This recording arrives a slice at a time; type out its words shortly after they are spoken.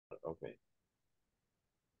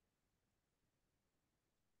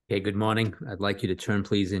Okay, good morning. I'd like you to turn,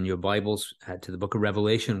 please, in your Bibles to the book of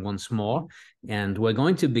Revelation once more. And we're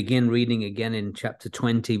going to begin reading again in chapter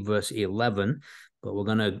 20, verse 11, but we're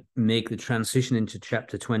going to make the transition into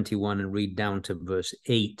chapter 21 and read down to verse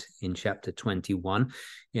 8 in chapter 21.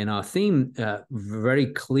 And our theme, very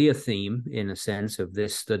clear theme in a sense of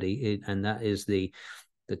this study, and that is the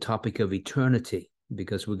topic of eternity,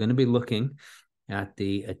 because we're going to be looking at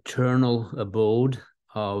the eternal abode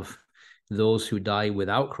of those who die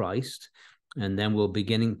without Christ, and then we're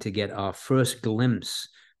beginning to get our first glimpse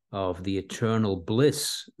of the eternal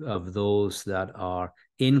bliss of those that are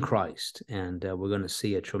in Christ. And we're going to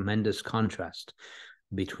see a tremendous contrast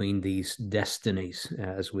between these destinies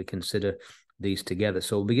as we consider these together.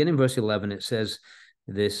 So we'll begin in verse 11. It says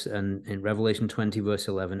this in Revelation 20, verse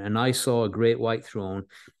 11, "And I saw a great white throne,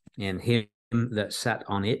 and him that sat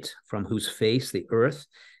on it, from whose face the earth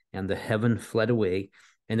and the heaven fled away,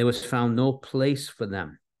 and there was found no place for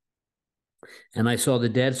them. And I saw the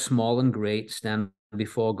dead, small and great, stand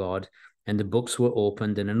before God, and the books were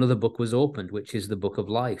opened, and another book was opened, which is the book of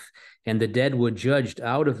life. And the dead were judged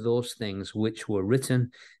out of those things which were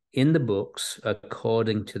written in the books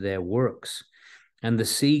according to their works. And the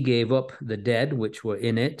sea gave up the dead which were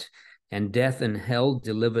in it, and death and hell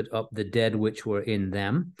delivered up the dead which were in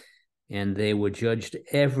them. And they were judged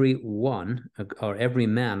every one, or every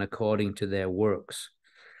man, according to their works.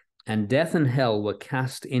 And death and hell were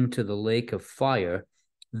cast into the lake of fire.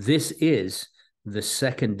 This is the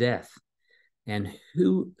second death. And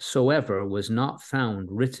whosoever was not found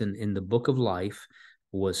written in the book of life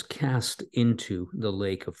was cast into the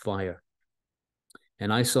lake of fire.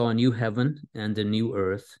 And I saw a new heaven and a new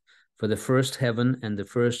earth, for the first heaven and the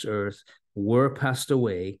first earth were passed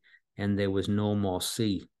away, and there was no more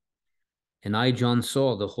sea. And I, John,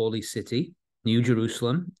 saw the holy city, New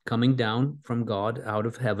Jerusalem, coming down from God out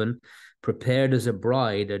of heaven, prepared as a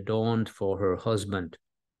bride adorned for her husband.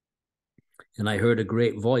 And I heard a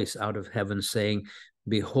great voice out of heaven saying,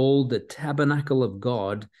 Behold, the tabernacle of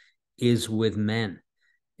God is with men,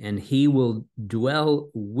 and he will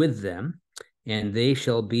dwell with them, and they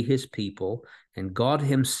shall be his people, and God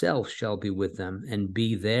himself shall be with them and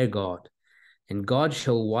be their God. And God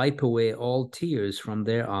shall wipe away all tears from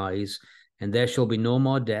their eyes, and there shall be no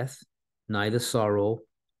more death, neither sorrow,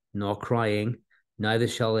 nor crying, neither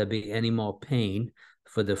shall there be any more pain,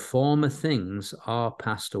 for the former things are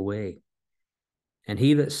passed away. And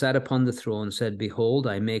he that sat upon the throne said, Behold,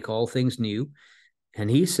 I make all things new. And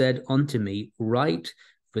he said unto me, Write,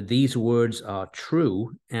 for these words are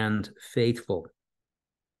true and faithful.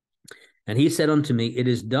 And he said unto me, It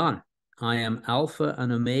is done. I am Alpha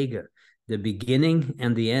and Omega, the beginning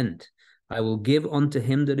and the end. I will give unto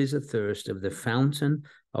him that is athirst of the fountain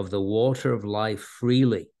of the water of life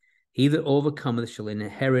freely. He that overcometh shall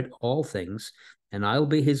inherit all things, and I'll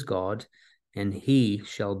be his God, and he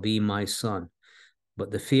shall be my son.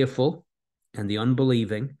 But the fearful, and the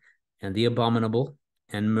unbelieving, and the abominable,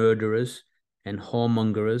 and murderers, and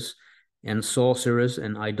whoremongers, and sorcerers,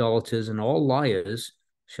 and idolaters, and all liars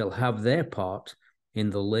shall have their part in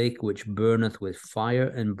the lake which burneth with fire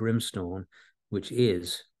and brimstone, which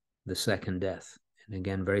is the second death. And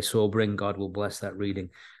again, very sobering. God will bless that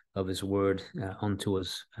reading of his word unto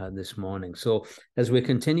us this morning. So as we're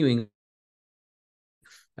continuing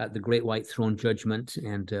at the great white throne judgment,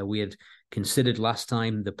 and we had considered last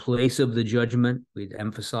time the place of the judgment, we'd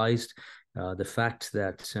emphasized the fact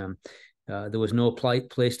that there was no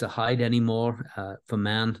place to hide anymore for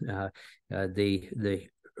man. The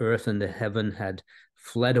earth and the heaven had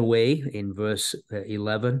fled away in verse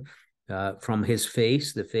 11 from his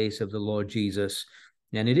face, the face of the Lord Jesus.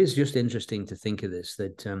 And it is just interesting to think of this,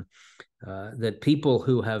 that people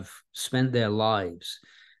who have spent their lives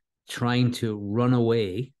trying to run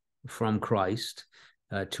away from Christ,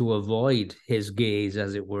 to avoid his gaze,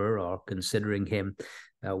 as it were, or considering him,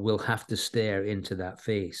 will have to stare into that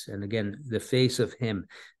face. And again, the face of him,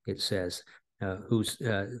 it says, whose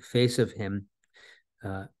face of him,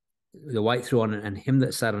 the white throne, and him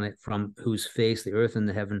that sat on it, from whose face the earth and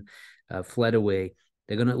the heaven fled away.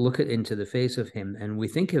 They're going to look into the face of him. And we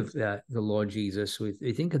think of the Lord Jesus, we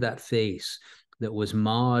think of that face that was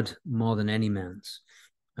marred more than any man's.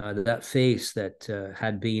 That face that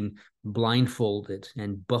had been blindfolded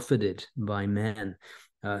and buffeted by men,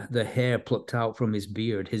 the hair plucked out from his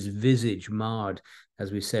beard, his visage marred,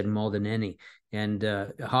 as we said, more than any, and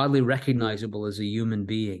hardly recognizable as a human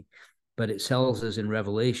being. But it tells us in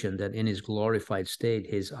Revelation that in his glorified state,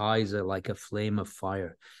 his eyes are like a flame of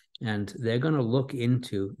fire. And they're going to look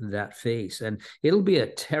into that face. And it'll be a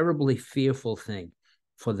terribly fearful thing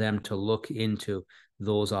for them to look into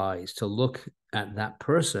those eyes, to look at that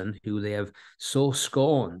person who they have so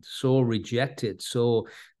scorned, so rejected, so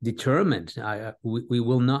determined. We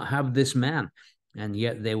will not have this man. And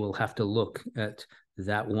yet they will have to look at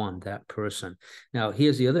that one, that person. Now,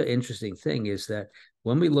 here's the other interesting thing, is that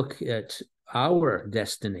when we look at our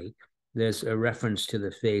destiny, there's a reference to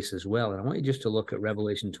the face as well. And I want you just to look at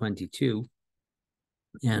Revelation 22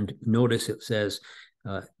 and notice it says,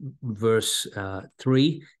 verse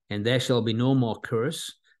 3, and there shall be no more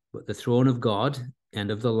curse, but the throne of God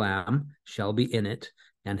and of the Lamb shall be in it,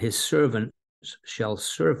 and his servants shall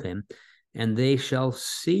serve him, and they shall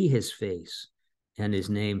see his face, and his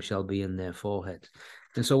name shall be in their foreheads.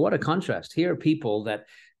 And so what a contrast. Here are people that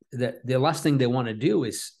the last thing they want to do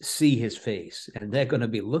is see his face, and they're going to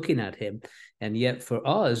be looking at him. And yet for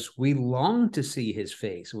us, we long to see his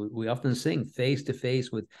face. We often sing face to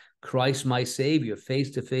face with Christ, my Savior,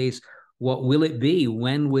 face to face. What will it be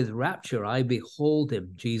when with rapture I behold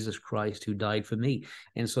him, Jesus Christ, who died for me?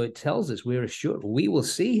 And so it tells us we're assured we will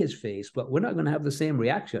see his face, but we're not going to have the same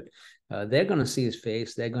reaction. They're going to see his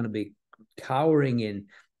face. They're going to be cowering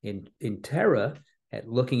in terror at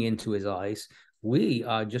looking into his eyes. We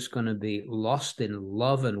are just going to be lost in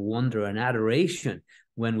love and wonder and adoration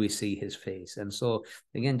when we see his face. And so,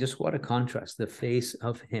 again, just what a contrast, the face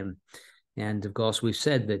of him. And of course, we've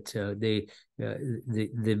said that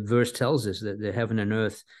the verse tells us that the heaven and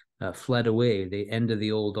earth fled away, the end of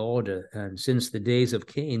the old order. And since the days of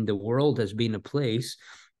Cain, the world has been a place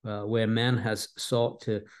where man has sought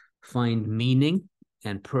to find meaning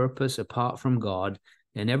and purpose apart from God.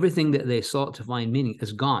 And everything that they sought to find meaning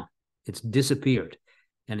is gone. It's disappeared,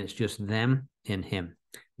 and it's just them and him.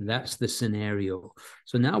 That's the scenario.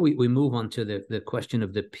 So now we move on to the question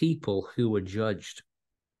of the people who were judged.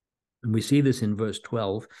 And we see this in verse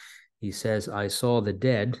 12. He says, I saw the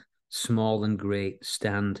dead, small and great,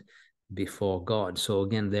 stand before God. So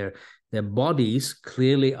again, their bodies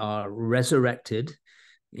clearly are resurrected,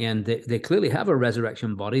 and they clearly have a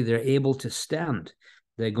resurrection body. They're able to stand.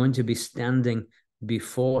 They're going to be standing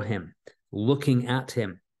before him, looking at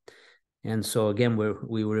him. And so again,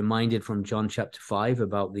 we were reminded from John chapter 5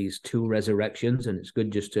 about these two resurrections, and it's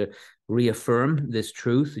good just to reaffirm this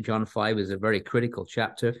truth. John 5 is a very critical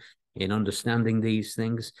chapter in understanding these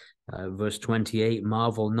things. Verse 28,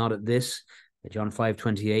 marvel not at this. John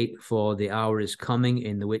 5:28, for the hour is coming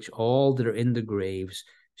in the which all that are in the graves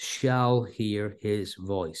shall hear his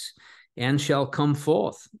voice, and shall come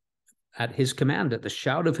forth at his command, at the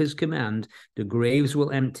shout of his command. The graves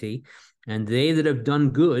will empty, and they that have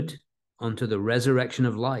done good unto the resurrection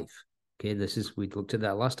of life. Okay, we looked at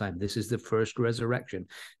that last time. This is the first resurrection.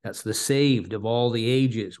 That's the saved of all the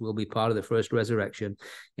ages will be part of the first resurrection.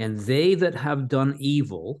 And they that have done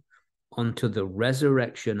evil unto the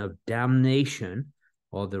resurrection of damnation,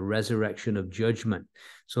 or the resurrection of judgment.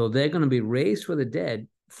 So they're going to be raised for the dead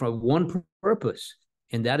for one purpose,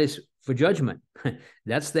 and that is for judgment.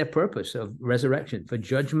 That's their purpose of resurrection, for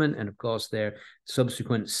judgment, and of course their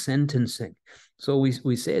subsequent sentencing. So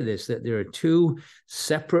we say this, that there are two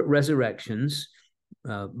separate resurrections,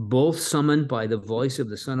 both summoned by the voice of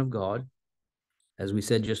the Son of God. As we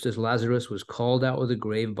said, just as Lazarus was called out of the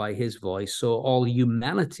grave by his voice, so all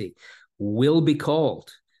humanity will be called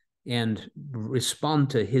and respond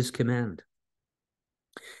to his command.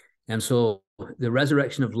 And so the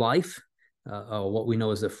resurrection of life, or what we know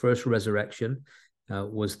as the first resurrection,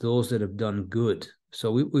 was those that have done good.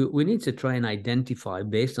 So we need to try and identify,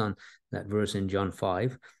 based on that verse in John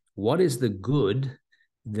 5, what is the good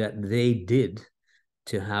that they did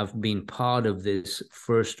to have been part of this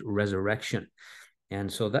first resurrection.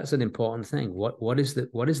 And so that's an important thing. What is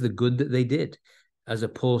the good that they did, as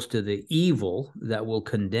opposed to the evil that will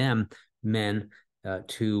condemn men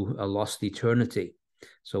to a lost eternity.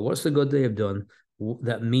 So what's the good they have done?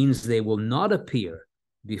 That means they will not appear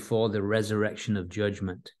before the resurrection of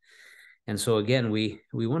judgment. And so again, we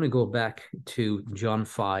want to go back to John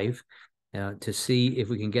 5 to see if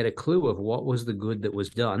we can get a clue of what was the good that was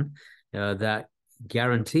done that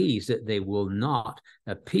guarantees that they will not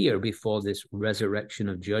appear before this resurrection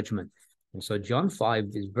of judgment. And so John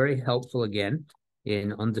 5 is very helpful again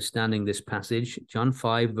in understanding this passage. John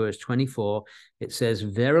 5 verse 24, it says,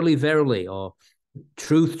 verily, verily, or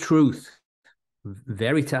truth, truth,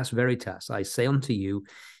 veritas, veritas, I say unto you,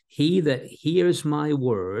 he that hears my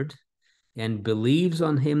word and believes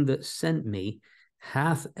on him that sent me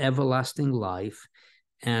hath everlasting life,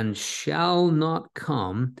 and shall not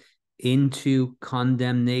come into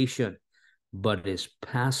condemnation, but is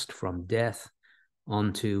passed from death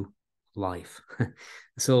unto life.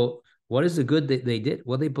 So what is the good that they did?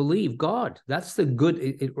 Well, they believe God. That's the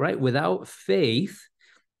good, right? Without faith,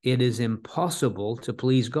 it is impossible to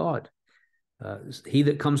please God. He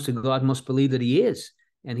that comes to God must believe that he is,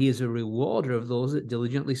 and he is a rewarder of those that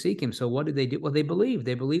diligently seek him. So what did they do? Well, they believed.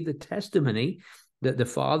 They believed the testimony that the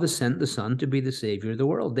Father sent the Son to be the Savior of the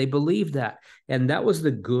world. They believed that, and that was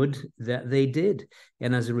the good that they did.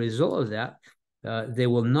 And as a result of that, they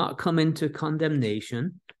will not come into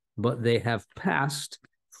condemnation, but they have passed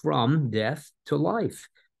from death to life.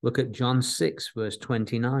 Look at John 6, verse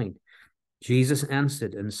 29. Jesus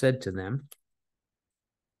answered and said to them,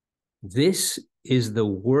 "This is the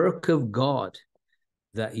work of God,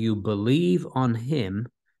 that you believe on him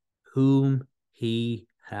whom he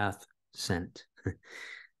hath sent."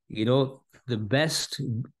 You know, the best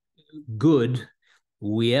good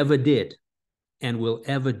we ever did and will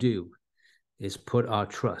ever do is put our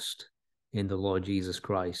trust in the Lord Jesus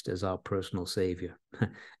Christ as our personal Savior.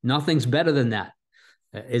 Nothing's better than that.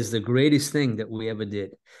 Is the greatest thing that we ever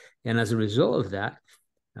did. And as a result of that,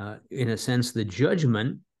 in a sense, the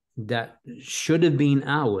judgment that should have been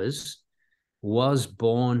ours was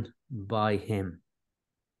borne by him.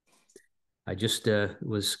 I just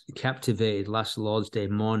was captivated last Lord's Day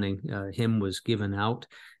morning. Hymn was given out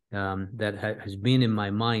that has been in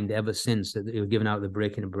my mind ever since. It was given out the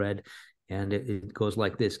breaking of bread. And it goes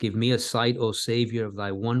like this: "Give me a sight, O Savior, of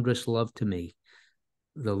thy wondrous love to me,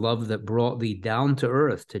 the love that brought thee down to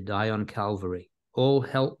earth to die on Calvary. Oh,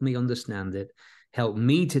 help me understand it. Help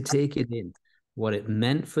me to take it in, what it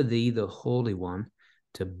meant for thee, the Holy One,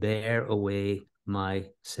 to bear away my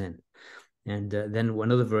sin." And then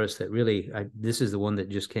another verse that really, this is the one that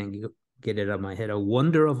just can't get it out of my head. "A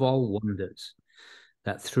wonder of all wonders,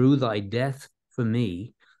 that through thy death for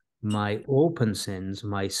me, my open sins,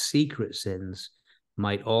 my secret sins,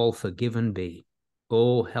 might all forgiven be.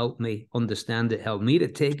 Oh, help me understand it. Help me to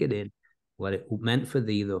take it in, what it meant for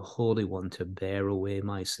thee, the Holy One, to bear away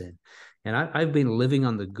my sin." And I've been living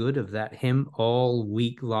on the good of that hymn all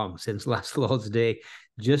week long since last Lord's Day.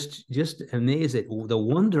 Just amazed at the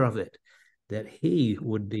wonder of it, that he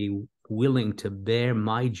would be willing to bear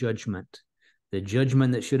my judgment, the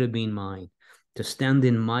judgment that should have been mine, to stand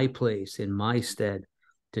in my place, in my stead,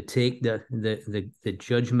 to take the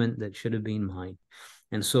judgment that should have been mine.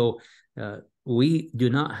 And so we do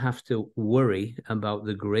not have to worry about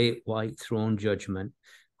the great white throne judgment.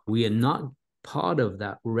 We are not part of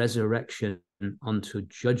that resurrection unto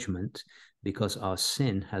judgment, because our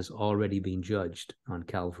sin has already been judged on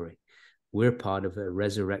Calvary. We're part of a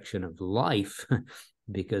resurrection of life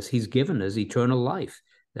because he's given us eternal life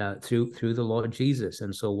through the Lord Jesus.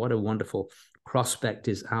 And so what a wonderful prospect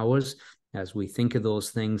is ours as we think of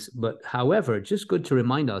those things. But however, just good to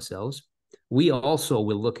remind ourselves, we also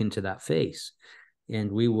will look into that face,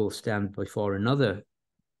 and we will stand before another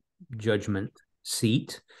judgment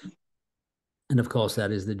seat. And of course,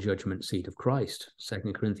 that is the judgment seat of Christ.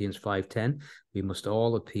 2 Corinthians 5:10, we must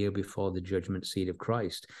all appear before the judgment seat of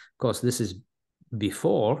Christ. Of course, this is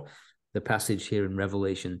before the passage here in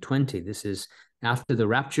Revelation 20. This is after the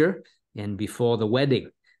rapture and before the wedding.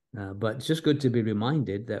 But it's just good to be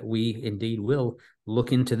reminded that we indeed will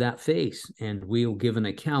look into that face, and we'll give an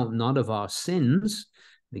account not of our sins,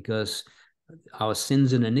 because our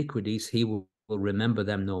sins and iniquities, he will remember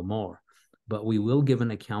them no more. But we will give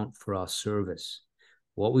an account for our service,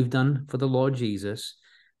 what we've done for the Lord Jesus,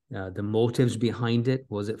 the motives behind it.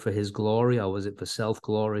 Was it for his glory, or was it for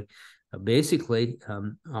self-glory? Basically,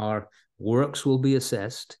 our works will be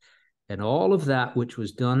assessed, and all of that which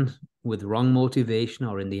was done with wrong motivation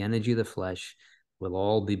or in the energy of the flesh will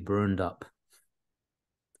all be burned up.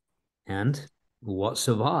 And what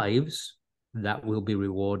survives, that will be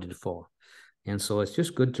rewarded for. And so it's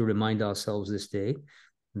just good to remind ourselves this day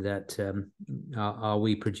that are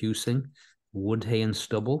we producing wood, hay, and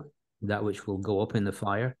stubble, that which will go up in the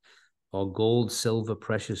fire, or gold, silver,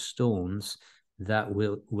 precious stones that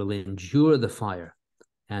will endure the fire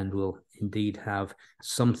and will indeed have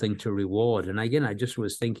something to reward? And again, I just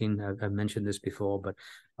was thinking, I mentioned this before, but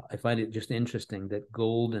I find it just interesting that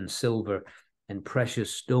gold and silver and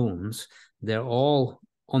precious stones, they're all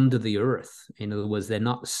under the earth. In other words, they're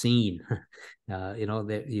not seen.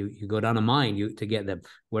 You go down a mine to get them,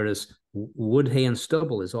 whereas wood, hay, and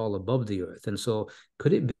stubble is all above the earth. And so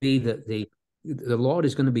could it be that the Lord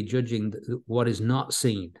is going to be judging what is not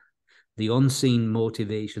seen, the unseen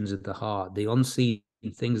motivations of the heart, the unseen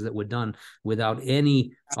things that were done without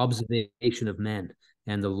any observation of men,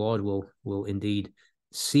 and the Lord will indeed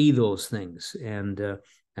see those things and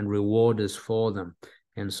reward us for them.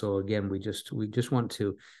 And so again, we just want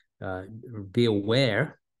to be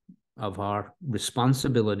aware of our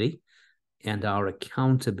responsibility and our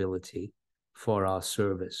accountability for our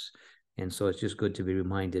service. And so it's just good to be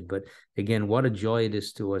reminded. But again, what a joy it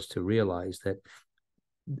is to us to realize that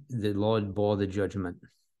the Lord bore the judgment,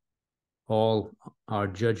 all our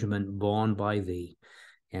judgment borne by thee.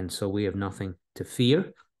 And so we have nothing to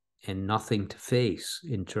fear and nothing to face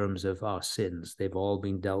in terms of our sins. They've all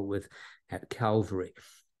been dealt with at Calvary.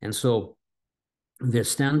 And so they're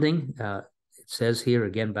standing, it says here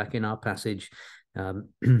again, back in our passage,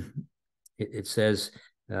 it says,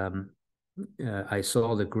 I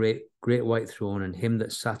saw the great white throne and him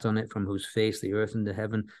that sat on it, from whose face the earth and the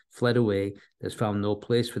heaven fled away. There's found no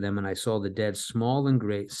place for them. And I saw the dead, small and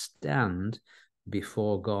great, stand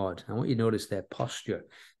before God. I want you to notice their posture.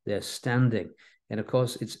 They're standing. And of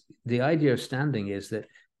course, it's the idea of standing is that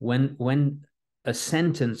when a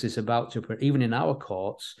sentence is about to, even in our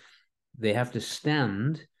courts, they have to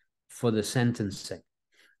stand for the sentencing.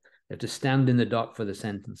 They have to stand in the dock for the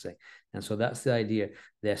sentencing. And so that's the idea.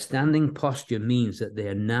 Their standing posture means that they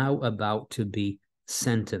are now about to be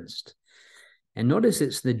sentenced. And notice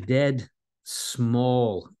it's the dead,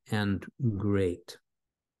 small and great.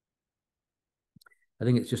 I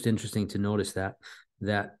think it's just interesting to notice that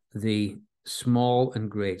the small and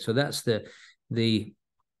great. So that's the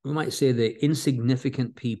we might say the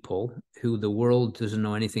insignificant people who the world doesn't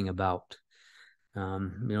know anything about.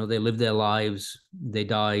 They lived their lives, they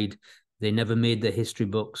died, they never made the history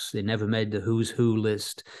books, they never made the who's who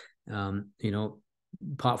list.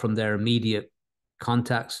 Apart from their immediate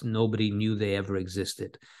contacts, nobody knew they ever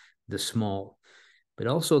existed. The small, but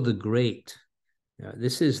also the great.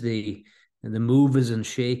 This is the movers and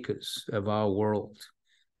shakers of our world,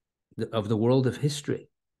 of the world of history.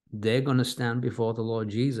 They're going to stand before the Lord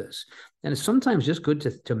Jesus. And it's sometimes just good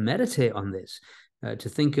to meditate on this, to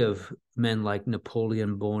think of men like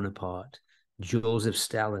Napoleon Bonaparte, Joseph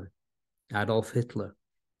Stalin, Adolf Hitler,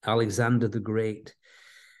 Alexander the Great,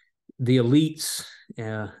 the elites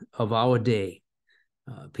of our day,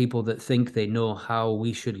 people that think they know how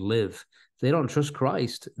we should live. If they don't trust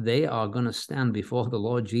Christ, they are going to stand before the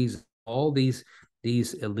Lord Jesus. All these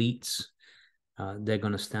elites, they're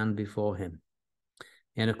going to stand before him.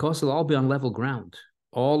 And of course, they'll all be on level ground.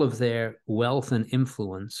 All of their wealth and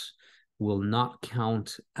influence will not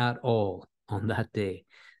count at all on that day.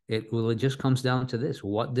 It just comes down to this.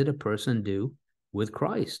 What did a person do with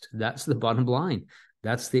Christ? That's the bottom line.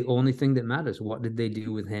 That's the only thing that matters. What did they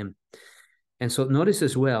do with him? And so notice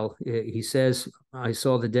as well, he says, I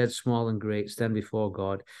saw the dead, small and great, stand before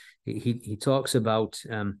God. He talks about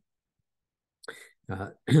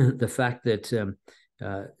the fact that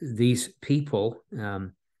these people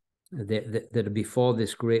that are before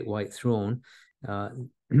this great white throne,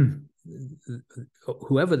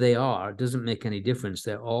 whoever they are, doesn't make any difference.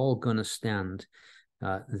 They're all going to stand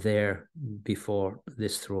there before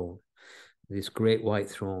this throne, this great white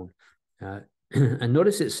throne. And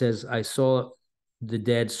notice it says, I saw the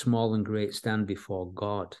dead, small and great, stand before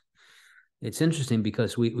God. It's interesting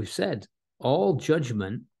because we've said all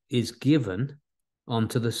judgment is given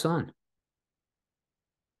unto the Son.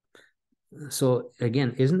 So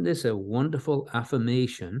again, isn't this a wonderful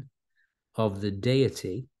affirmation of the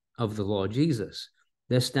deity of the Lord Jesus?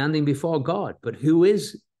 They're standing before God, but who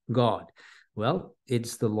is God? Well,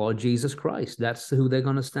 it's the Lord Jesus Christ. That's who they're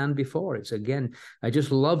going to stand before. It's again, I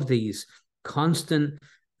just love these constant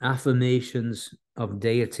affirmations of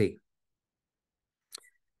deity.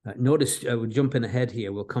 Notice, we're jumping ahead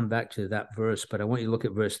here. We'll come back to that verse, but I want you to look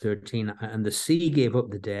at verse 13. And the sea gave up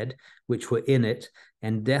the dead which were in it,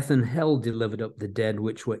 and death and hell delivered up the dead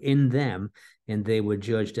which were in them, and they were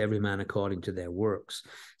judged every man according to their works.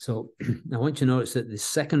 So I want you to notice that the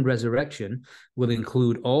second resurrection will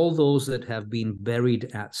include all those that have been buried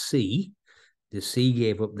at sea. The sea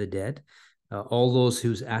gave up the dead. All those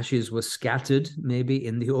whose ashes were scattered, maybe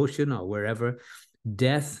in the ocean or wherever.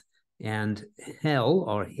 Death and hell,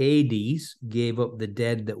 or Hades, gave up the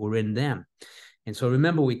dead that were in them. And so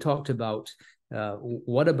remember, we talked about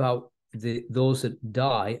what about those that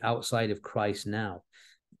die outside of Christ now?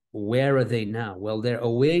 Where are they now? Well, they're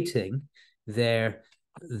awaiting their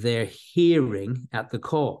hearing at the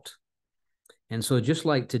court. And so just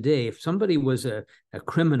like today, if somebody was a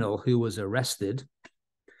criminal who was arrested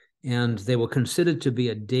and they were considered to be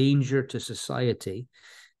a danger to society,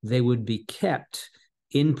 they would be kept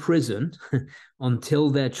in prison until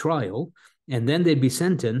their trial, and then they'd be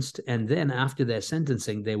sentenced, and then after their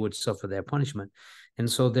sentencing, they would suffer their punishment.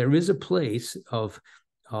 And so there is a place of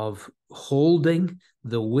holding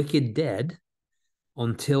the wicked dead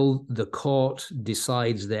until the court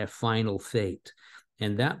decides their final fate.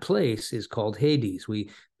 And that place is called Hades. We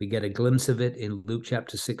get a glimpse of it in Luke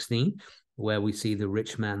chapter 16, where we see the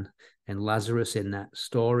rich man and Lazarus in that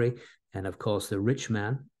story. And of course, the rich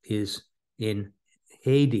man is in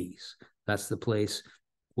Hades. That's the place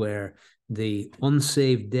where the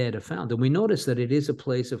unsaved dead are found. And we notice that it is a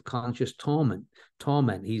place of conscious torment.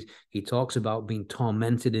 He talks about being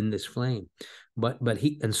tormented in this flame.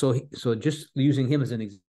 So just using him as an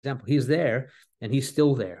example, he's there and he's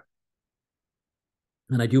still there.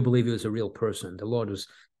 And I do believe he was a real person. The Lord was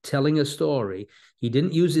telling a story. He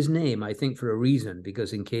didn't use his name, I think, for a reason,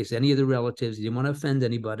 because in case any of the relatives, he didn't want to offend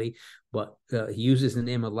anybody, but he uses the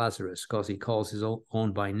name of Lazarus because he calls his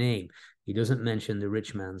own by name. He doesn't mention the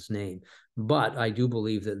rich man's name. But I do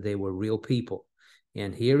believe that they were real people.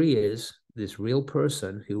 And here he is, this real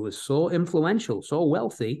person who was so influential, so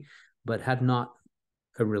wealthy, but had not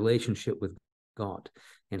a relationship with God.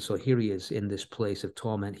 And so here he is in this place of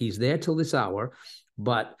torment. He's there till this hour,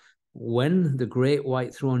 but when the great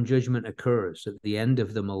white throne judgment occurs at the end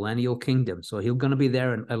of the millennial kingdom, so he's going to be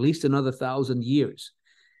there in at least another 1,000 years,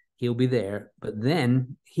 he'll be there. But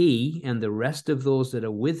then he and the rest of those that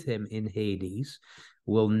are with him in Hades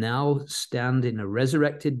will now stand in a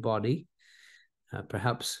resurrected body.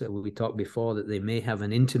 Perhaps we talked before that they may have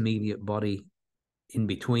an intermediate body in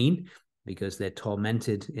between, because they're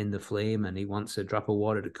tormented in the flame and he wants a drop of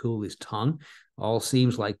water to cool his tongue. All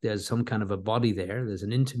seems like there's some kind of a body there. There's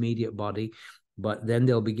an intermediate body, but then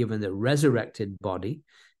they'll be given the resurrected body.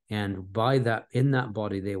 And in that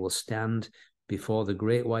body, they will stand before the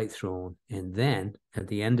great white throne. And then at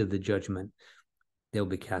the end of the judgment, they'll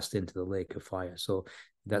be cast into the lake of fire. So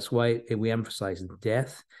that's why we emphasize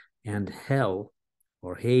death and hell,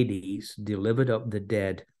 or Hades, delivered up the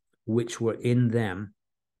dead which were in them.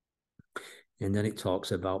 And then it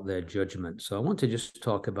talks about their judgment. So I want to just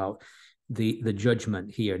talk about the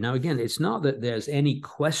judgment here. Now, again, it's not that there's any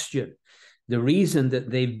question. The reason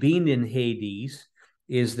that they've been in Hades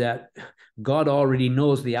is that God already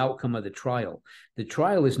knows the outcome of the trial. The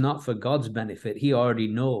trial is not for God's benefit. He already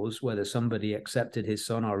knows whether somebody accepted his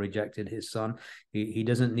son or rejected his son. He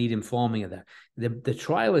doesn't need informing of that. The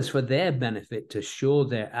trial is for their benefit, to show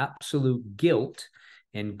their absolute guilt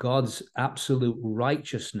and God's absolute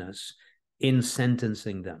righteousness in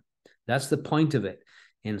sentencing them. That's the point of it.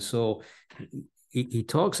 And so he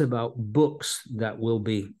talks about books that will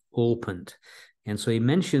be opened. And so he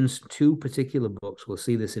mentions two particular books. We'll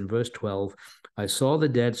see this in verse 12. I saw the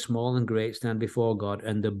dead, small and great, stand before God,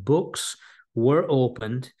 and the books were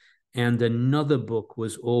opened, and another book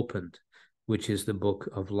was opened, which is the book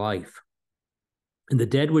of life. And the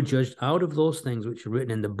dead were judged out of those things which are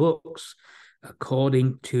written in the books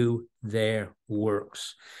according to their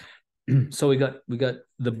works. So we got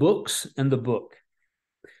the books and the book.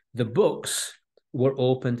 The books were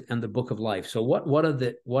opened and the book of life. So what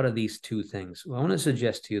are these two things? Well, I want to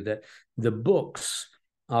suggest to you that the books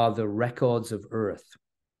are the records of earth.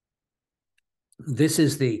 This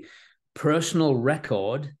is the personal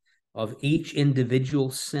record of each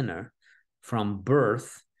individual sinner from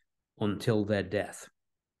birth until their death.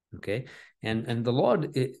 Okay, and the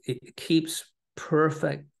Lord it keeps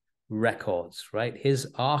perfect records, right? His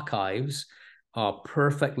archives are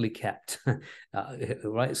perfectly kept,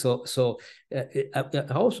 right? So I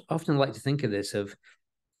often like to think of this of,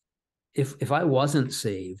 if I wasn't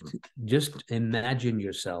saved, just imagine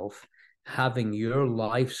yourself having your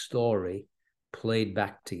life story played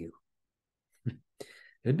back to you.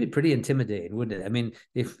 It'd be pretty intimidating, wouldn't it? I mean,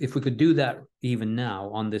 if we could do that even now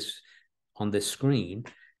on this screen,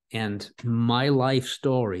 and my life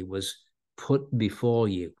story was put before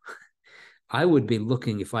you, I would be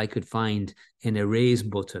looking if I could find an erase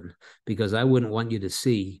button, because I wouldn't want you to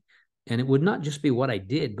see. And it would not just be what I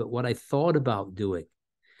did, but what I thought about doing.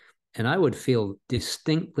 And I would feel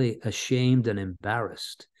distinctly ashamed and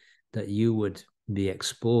embarrassed that you would be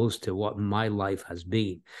exposed to what my life has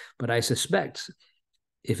been. But I suspect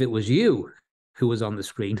if it was you who was on the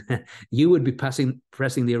screen, you would be pressing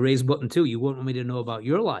the erase button too. You wouldn't want me to know about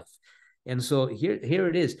your life. And so here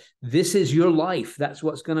it is. This is your life. That's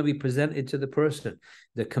what's going to be presented to the person.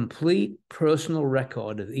 The complete personal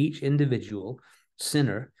record of each individual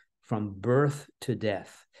sinner from birth to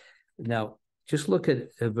death. Now, just look at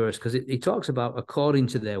a verse, because it talks about according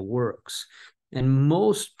to their works. And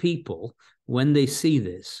most people, when they see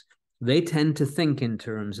this, they tend to think in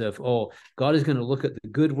terms of, oh, God is going to look at the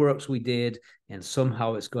good works we did and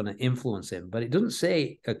somehow it's going to influence him. But it doesn't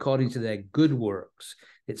say according to their good works.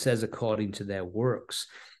 It says according to their works.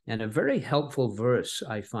 And a very helpful verse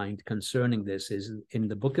I find concerning this is in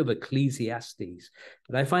the book of Ecclesiastes.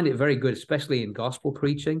 And I find it very good, especially in gospel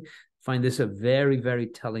preaching. I find this a very, very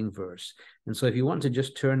telling verse. And so if you want to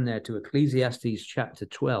just turn there to Ecclesiastes chapter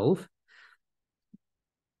 12,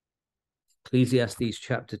 Ecclesiastes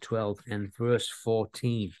chapter 12 and verse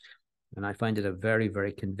 14. And I find it a very,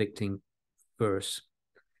 very convicting verse.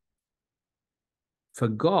 For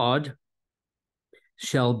God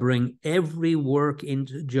shall bring every work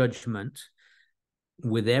into judgment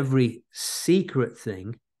with every secret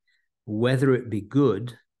thing, whether it be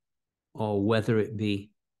good or whether it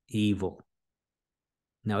be evil.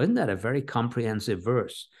 Now, isn't that a very comprehensive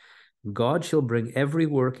verse? God shall bring every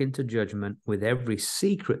work into judgment with every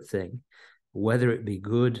secret thing, whether it be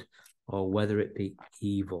good or whether it be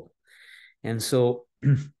evil. And so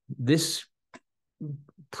this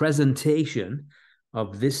presentation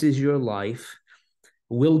of this is your life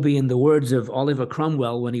will be, in the words of Oliver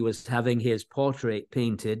Cromwell when he was having his portrait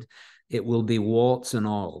painted, it will be warts and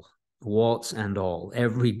all. Warts and all.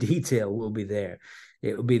 Every detail will be there.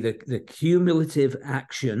 It will be the cumulative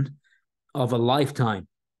action of a lifetime.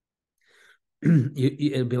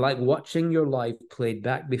 It'll be like watching your life played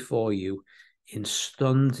back before you in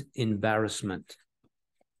stunned embarrassment.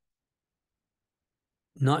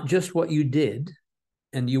 Not just what you did,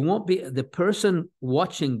 and you won't be, the person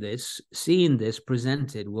watching this, seeing this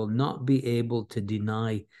presented, will not be able to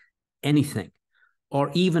deny anything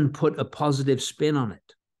or even put a positive spin on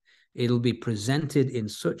it. It'll be presented in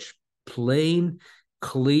such plain,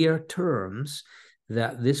 clear terms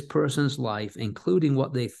that this person's life, including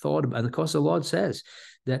what they thought about, and of course the Lord says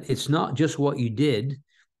that it's not just what you did,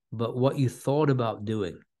 but what you thought about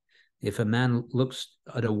doing. If a man looks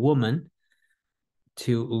at a woman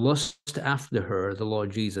to lust after her, the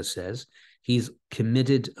Lord Jesus says, he's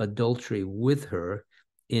committed adultery with her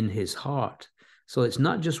in his heart. So it's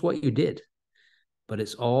not just what you did, but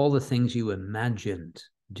it's all the things you imagined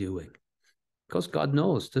doing. Because God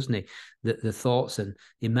knows, doesn't he? The thoughts and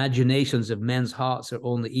imaginations of men's hearts are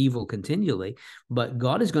only evil continually, but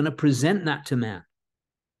God is going to present that to man.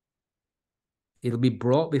 It'll be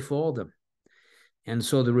brought before them. And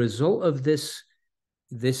so the result of this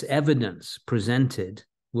evidence presented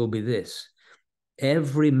will be this: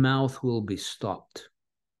 every mouth will be stopped,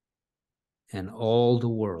 and all the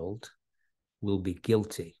world will be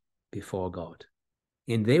guilty before God.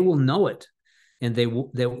 And they will know it. And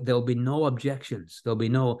there'll be no objections. There'll be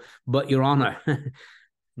no, but Your Honor,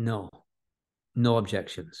 no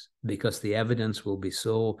objections, because the evidence will be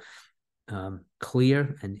so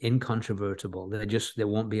clear and incontrovertible. They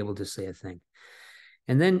won't be able to say a thing.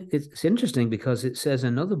 And then it's interesting because it says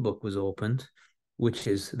another book was opened, which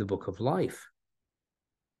is the book of life.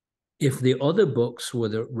 If the other books were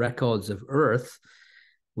the records of earth,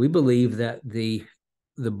 we believe that the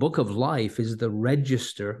book of life is the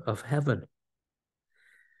register of heaven.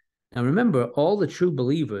 Now remember, all the true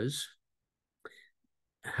believers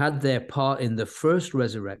had their part in the first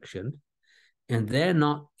resurrection, and they're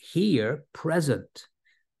not here present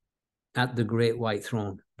at the great white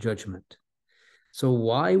throne judgment. So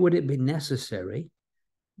why would it be necessary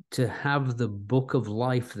to have the book of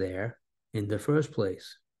life there in the first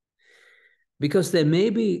place? Because there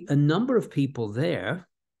may be a number of people there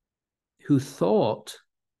who thought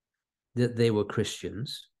that they were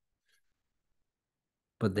Christians,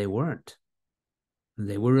 but they weren't.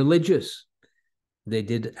 They were religious. They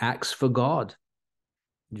did acts for God.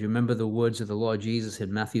 Do you remember the words of the Lord Jesus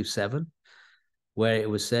in Matthew 7, where it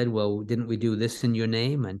was said, well, didn't we do this in your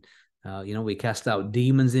name? And, we cast out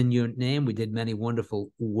demons in your name. We did many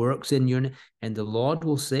wonderful works in your name. And the Lord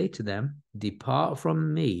will say to them, depart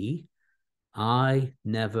from me, I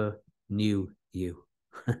never knew you.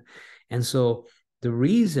 And so the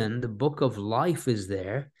reason the book of life is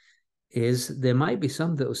there is there might be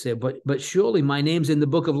some that will say, but surely my name's in the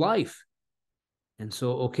book of life. And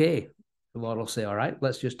so, okay, the Lord will say, all right,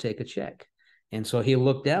 let's just take a check. And so he'll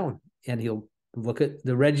look down and he'll look at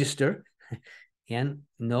the register and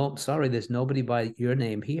no, sorry, there's nobody by your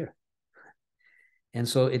name here. And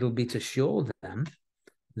so it'll be to show them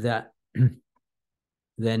that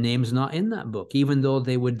their name's not in that book, even though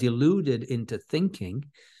they were deluded into thinking,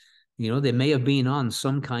 they may have been on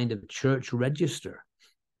some kind of church register,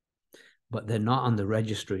 but they're not on the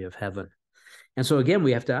registry of heaven. And so again,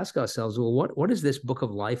 we have to ask ourselves, well, what is this book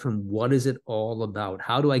of life and what is it all about?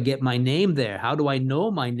 How do I get my name there? How do I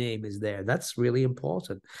know my name is there? That's really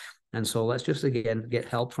important. And so let's just, again, get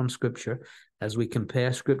help from Scripture as we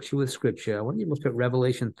compare Scripture with Scripture. I want you to look at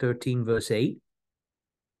Revelation 13, verse 8.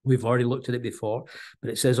 We've already looked at it before, but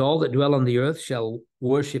it says, all that dwell on the earth shall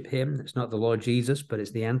worship him. It's not the Lord Jesus, but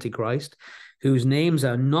it's the Antichrist, whose names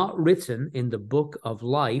are not written in the book of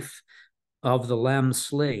life of the Lamb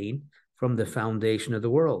slain from the foundation of the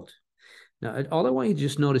world. Now, all I want you to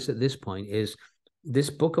just notice at this point is this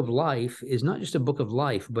book of life is not just a book of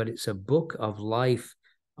life, but it's a book of life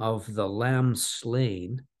of the Lamb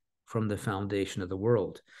slain from the foundation of the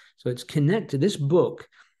world. So it's connected. This book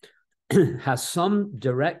has some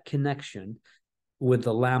direct connection with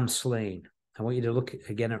the lamb slain. I want you to look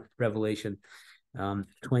again at Revelation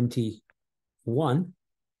 21,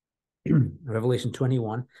 Revelation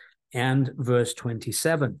 21 and verse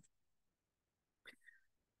 27.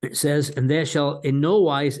 It says, and there shall in no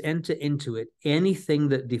wise enter into it anything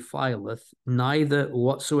that defileth, neither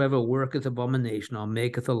whatsoever worketh abomination or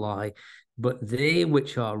maketh a lie, but they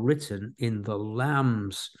which are written in the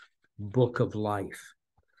Lamb's book of life.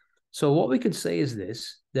 So what we could say is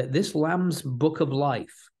this, that this Lamb's book of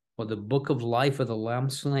life, or the book of life of the Lamb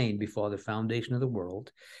slain before the foundation of the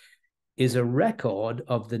world, is a record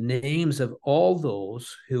of the names of all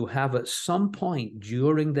those who have at some point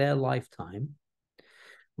during their lifetime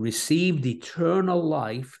received eternal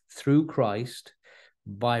life through Christ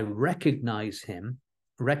by recognizing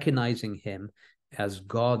him as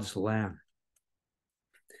God's Lamb.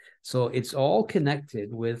 So it's all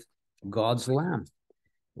connected with God's Lamb,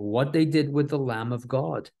 what they did with the Lamb of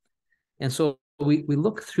God. And so we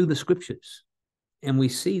look through the scriptures and we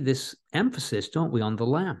see this emphasis, don't we, on the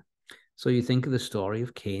Lamb. So you think of the story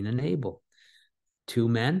of Cain and Abel, two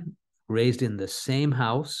men raised in the same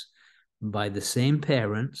house by the same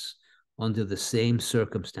parents under the same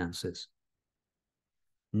circumstances.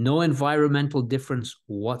 No environmental difference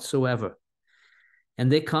whatsoever.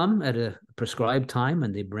 And they come at a prescribed time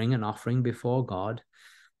and they bring an offering before God.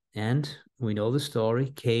 And we know the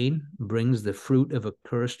story. Cain brings the fruit of a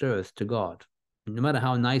cursed earth to God. No matter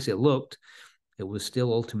how nice it looked, it was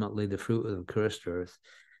still ultimately the fruit of the cursed earth.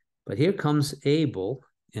 But here comes Abel,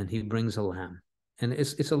 and he brings a lamb. And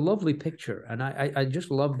it's a lovely picture. And I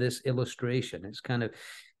just love this illustration. It's kind of,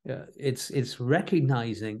 it's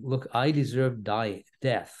recognizing, look, I deserve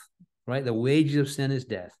death, right? The wages of sin is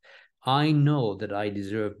death. I know that I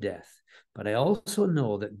deserve death. But I also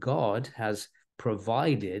know that God has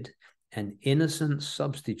provided an innocent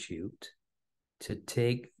substitute to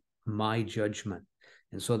take my judgment.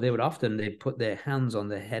 And so they put their hands on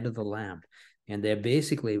the head of the lamb. And they're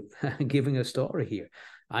basically giving a story here.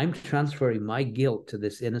 I'm transferring my guilt to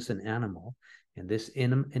this innocent animal, and this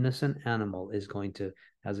innocent animal is going to,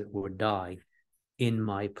 as it were, die in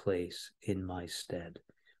my place, in my stead.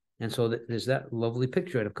 And so there's that lovely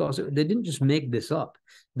picture. And of course, they didn't just make this up.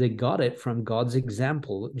 They got it from God's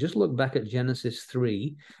example. Just look back at Genesis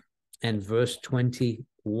 3 and verse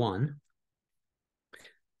 21.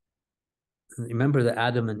 Remember that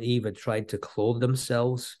Adam and Eve had tried to clothe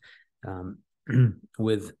themselves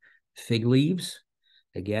with fig leaves,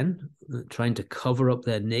 again, trying to cover up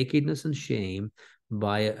their nakedness and shame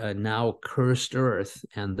by a now cursed earth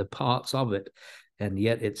and the parts of it. And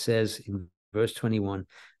yet it says in verse 21,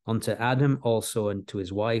 unto Adam also and to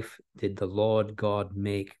his wife did the Lord God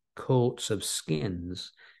make coats of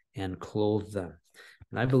skins and clothe them.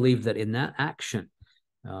 And I believe that in that action,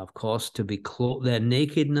 of course, to be clothed, their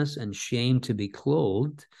nakedness and shame to be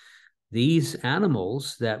clothed, these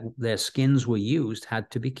animals that their skins were used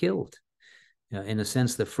had to be killed. In a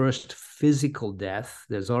sense, the first physical death,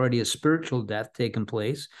 there's already a spiritual death taken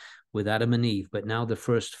place with Adam and Eve, but now the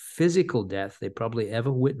first physical death they probably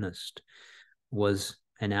ever witnessed was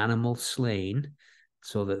an animal slain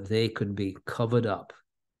so that they could be covered up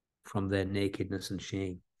from their nakedness and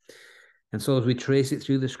shame. And so as we trace it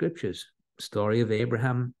through the scriptures, story of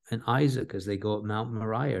Abraham and Isaac as they go up Mount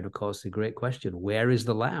Moriah, and of course the great question, where is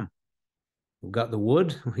the lamb? We've got the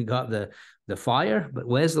wood, we got the fire, but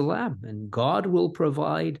where's the lamb? And God will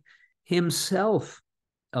provide himself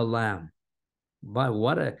a lamb. But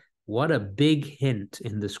what a big hint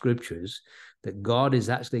in the scriptures that God is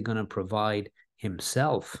actually going to provide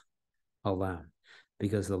himself a lamb,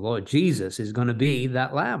 because the Lord Jesus is going to be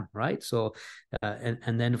that lamb, right? So,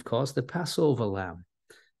 and then of course the Passover lamb.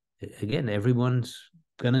 Again, everyone's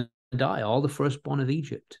going to die, all the firstborn of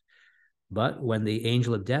Egypt. But when the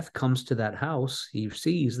angel of death comes to that house, he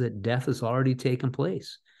sees that death has already taken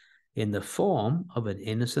place in the form of an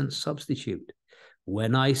innocent substitute.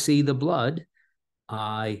 When I see the blood,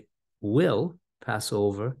 I will pass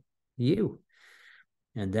over you.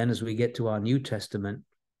 And then as we get to our New Testament,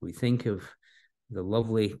 we think of the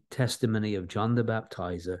lovely testimony of John the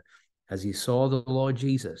Baptizer. As he saw the Lord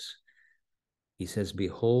Jesus, he says,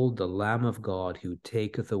 behold the Lamb of God who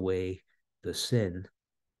taketh away the sin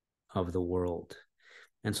of the world.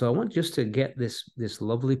 And so I want just to get this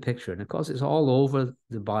lovely picture. And of course, it's all over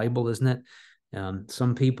the Bible, isn't it?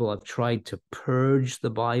 Some people have tried to purge the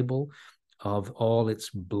Bible of all its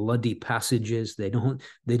bloody passages. They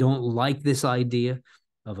don't like this idea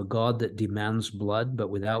of a God that demands blood, but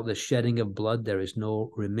without the shedding of blood, there is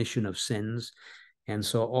no remission of sins. And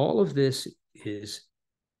so all of this is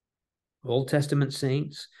Old Testament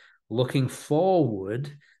saints looking forward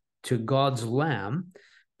to God's lamb,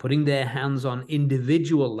 putting their hands on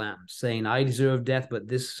individual lambs, saying, I deserve death, but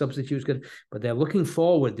this substitute's good. But they're looking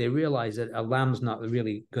forward. They realize that a lamb's not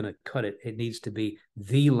really going to cut it. It needs to be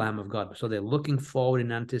the Lamb of God. So they're looking forward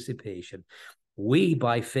in anticipation. We,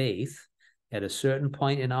 by faith, at a certain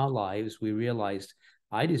point in our lives, we realized,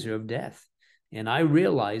 I deserve death. And I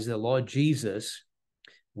realized the Lord Jesus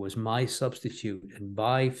was my substitute. And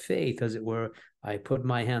by faith, as it were, I put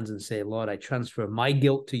my hands and say, Lord, I transfer my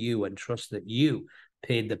guilt to you and trust that you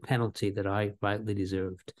paid the penalty that I rightly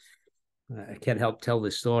deserved. I can't help tell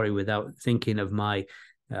this story without thinking of my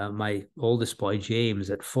oldest boy, James,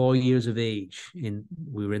 at 4 years of age.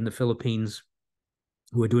 We were in the Philippines.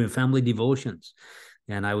 We were doing family devotions.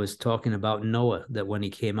 And I was talking about Noah, that when he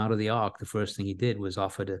came out of the ark, the first thing he did was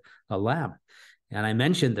offered a lamb. And I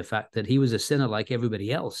mentioned the fact that he was a sinner like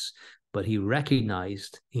everybody else, but he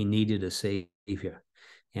recognized he needed a savior.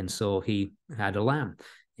 And so he had a lamb.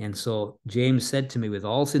 And so James said to me with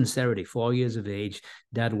all sincerity, 4 years of age,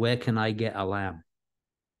 Dad, where can I get a lamb?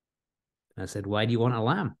 I said, why do you want a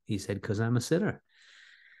lamb? He said, because I'm a sinner.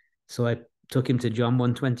 So I took him to John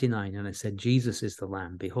 1:29, and I said, Jesus is the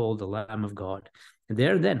lamb. Behold, the Lamb of God. And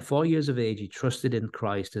there then, 4 years of age, he trusted in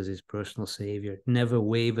Christ as his personal savior, never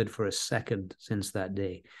wavered for a second since that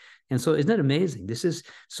day. And so isn't it amazing? This is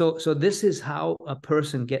this is how a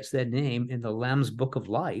person gets their name in the Lamb's book of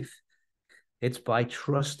life. It's by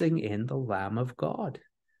trusting in the Lamb of God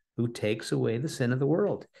who takes away the sin of the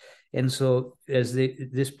world. And so as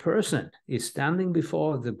this person is standing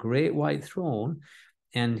before the great white throne,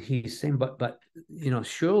 and he's saying, but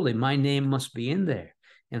surely my name must be in there.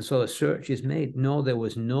 And so a search is made. No, there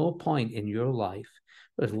was no point in your life.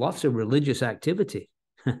 There's lots of religious activity.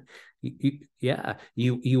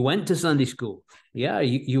 You went to Sunday school. Yeah,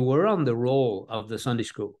 you were on the roll of the Sunday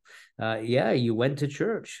school. You went to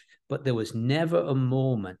church. But there was never a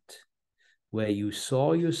moment where you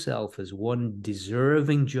saw yourself as one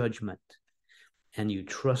deserving judgment and you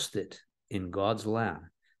trusted in God's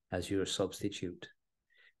Lamb as your substitute.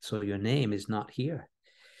 So your name is not here.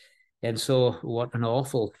 And so what an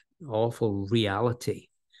awful, awful reality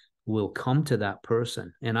will come to that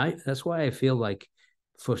person. And that's why I feel like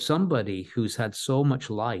for somebody who's had so much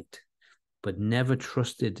light, but never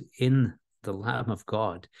trusted in the Lamb of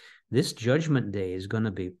God, this judgment day is going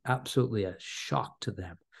to be absolutely a shock to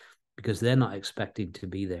them because they're not expecting to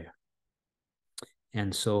be there.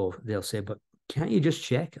 And so they'll say, but can't you just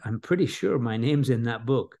check? I'm pretty sure my name's in that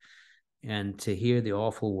book. And to hear the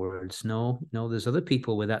awful words, no, there's other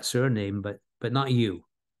people with that surname, but not you.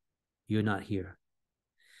 You're not here.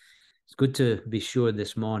 It's good to be sure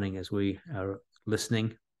this morning as we are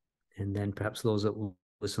listening, and then perhaps those that will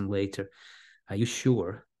listen later, are you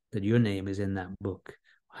sure that your name is in that book?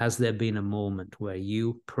 Has there been a moment where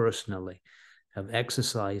you personally have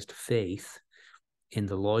exercised faith in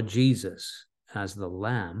the Lord Jesus as the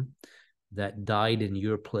Lamb that died in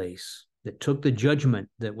your place, that took the judgment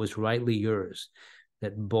that was rightly yours,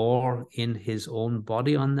 that bore in his own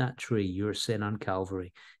body on that tree your sin on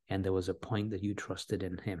Calvary, and there was a point that you trusted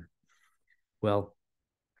in him? Well,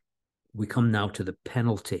 we come now to the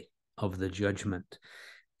penalty of the judgment.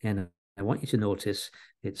 And I want you to notice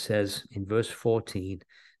it says in verse 14,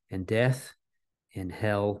 and death and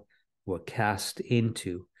hell were cast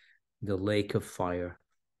into the lake of fire.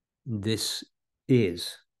 This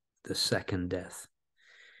is the second death.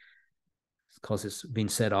 Because it's been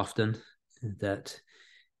said often that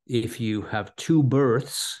if you have two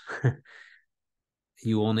births,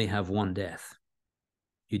 you only have one death.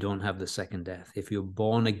 You don't have the second death. If you're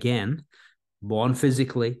born again, born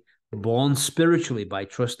physically, born spiritually by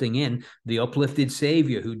trusting in the uplifted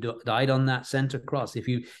Savior who died on that center cross, if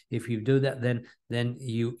you do that, then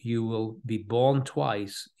you will be born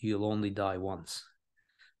twice. You'll only die once.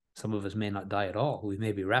 Some of us may not die at all. We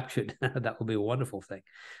may be raptured. That will be a wonderful thing.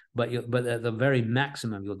 But at the very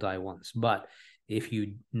maximum, you'll die once. But if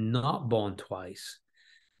you're not born twice,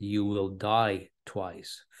 you will die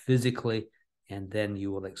twice, physically, and then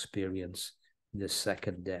you will experience the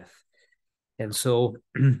second death. And so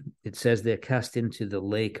it says they're cast into the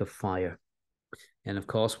lake of fire. And of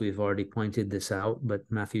course, we've already pointed this out, but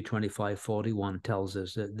Matthew 25:41 tells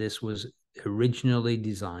us that this was originally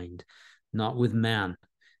designed, not with man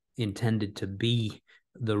intended to be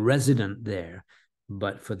the resident there,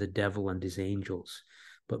 but for the devil and his angels.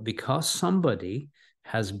 But because somebody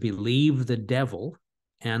has believed the devil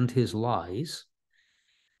and his lies,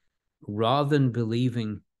 rather than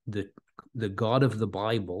believing the God of the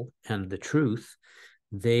Bible and the truth,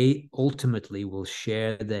 they ultimately will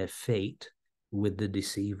share their fate with the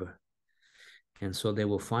deceiver. And so they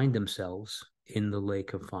will find themselves in the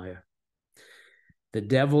lake of fire. The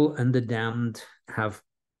devil and the damned have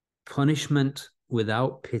punishment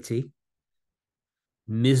without pity,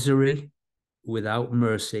 misery without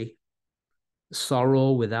mercy,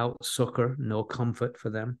 sorrow without succor, no comfort for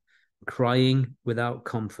them, crying without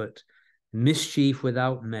comfort, mischief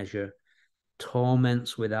without measure,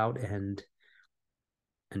 torments without end,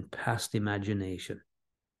 and past imagination.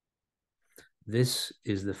 This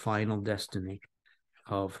is the final destiny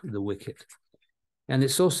of the wicked. And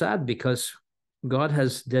it's so sad because God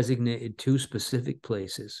has designated two specific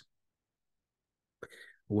places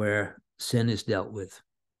where sin is dealt with,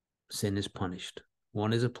 sin is punished.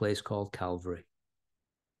 One is a place called Calvary,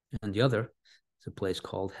 and the other is a place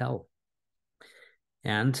called hell.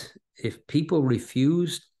 And if people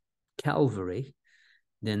refuse Calvary,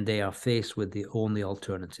 then they are faced with the only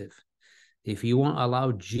alternative. If you won't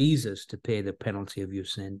allow Jesus to pay the penalty of your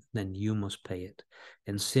sin, then you must pay it.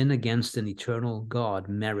 And sin against an eternal God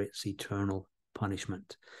merits eternal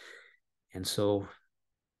punishment. And so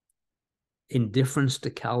indifference to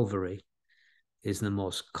Calvary is the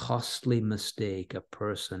most costly mistake a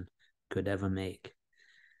person could ever make.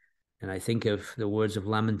 And I think of the words of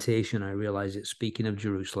lamentation. I realize it's speaking of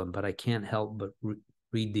Jerusalem, but I can't help but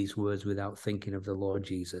read these words without thinking of the Lord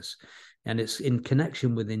Jesus. And it's in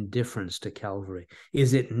connection with indifference to Calvary.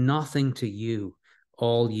 Is it nothing to you,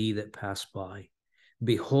 all ye that pass by?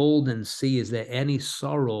 Behold and see, is there any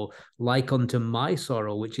sorrow like unto my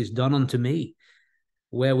sorrow, which is done unto me,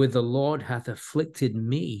 wherewith the Lord hath afflicted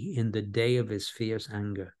me in the day of his fierce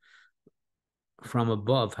anger? From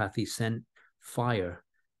above hath he sent fire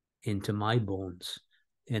into my bones,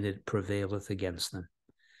 and it prevaileth against them.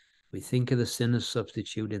 We think of the sinner's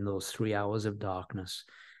substitute in those 3 hours of darkness,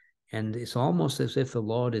 and it's almost as if the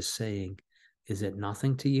Lord is saying, is it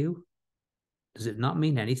nothing to you? Does it not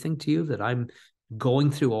mean anything to you that I'm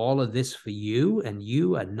going through all of this for you, and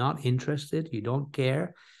you are not interested? You don't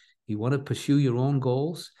care? You want to pursue your own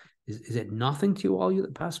goals? Is it nothing to you, all you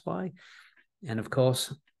that pass by? And of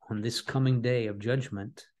course, on this coming day of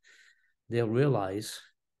judgment, they'll realize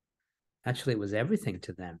actually it was everything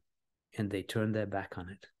to them, and they turned their back on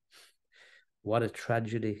it. What a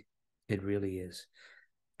tragedy it really is.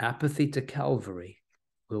 Apathy to Calvary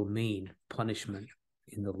will mean punishment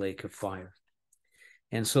in the lake of fire.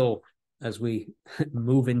 And so as we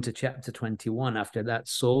move into chapter 21, after that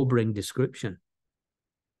sobering description,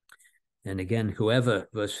 and again, whoever,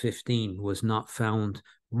 verse 15, was not found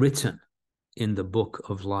written in the book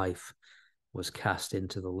of life was cast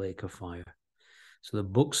into the lake of fire. So the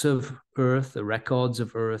books of earth, the records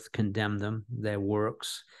of earth condemn them, their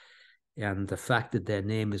works, and the fact that their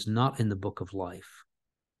name is not in the book of life,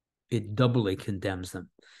 it doubly condemns them.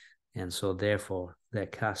 And so therefore they're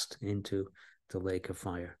cast into the lake of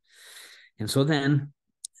fire. And so then,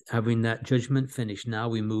 having that judgment finished, now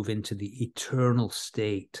we move into the eternal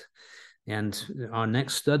state. And our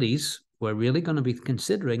next studies, we're really going to be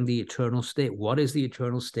considering the eternal state. What is the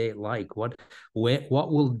eternal state like? What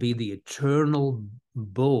will be the eternal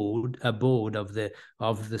abode of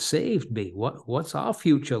the saved be? What's our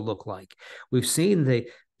future look like? We've seen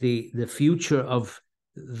the future of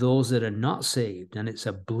those that are not saved, and it's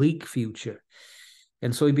a bleak future.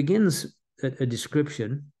 And so he begins a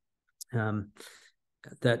description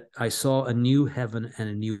that I saw a new heaven and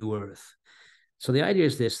a new earth. So the idea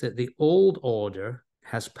is this, that the old order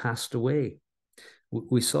has passed away.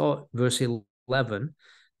 We saw verse 11,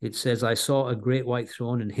 it says, I saw a great white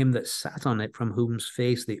throne and him that sat on it, from whose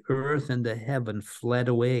face the earth and the heaven fled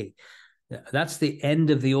away. That's the end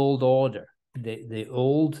of the old order. The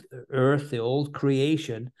old earth, the old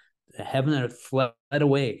creation, the heaven and earth fled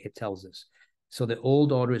away, it tells us. So the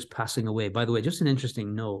old order is passing away. By the way, just an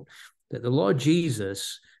interesting note, that the Lord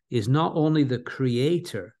Jesus is not only the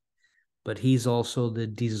creator, but he's also the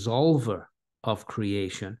dissolver of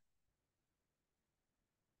creation,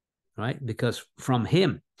 right? Because from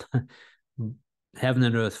him, heaven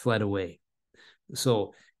and earth fled away.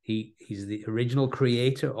 So he's the original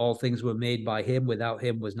creator. All things were made by him. Without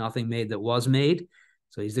him was nothing made that was made.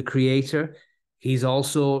 So he's the creator. He's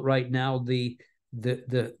also right now the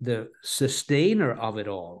sustainer of it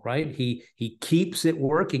all, right? He keeps it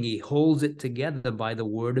working. He holds it together by the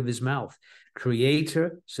word of his mouth.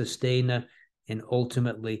 Creator, sustainer, and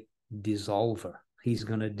ultimately dissolver. He's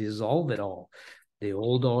going to dissolve it all. The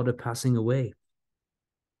old order passing away.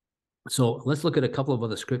 So let's look at a couple of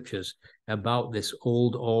other scriptures about this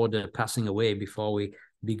old order passing away before we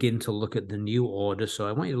begin to look at the new order. So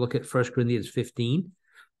I want you to look at 1 Corinthians 15.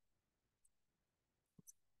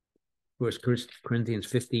 1 Corinthians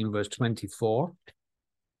 15, verse 24.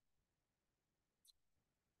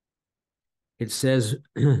 It says,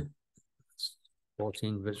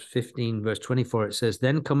 14, verse 15, verse 24, it says,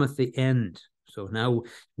 then cometh the end. So now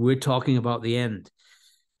we're talking about the end.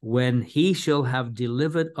 When he shall have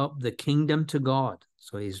delivered up the kingdom to God.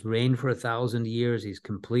 So he's reigned for 1,000 years. He's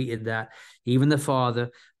completed that. Even the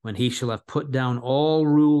Father, when he shall have put down all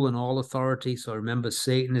rule and all authority. So remember,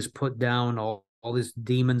 Satan is put down. All his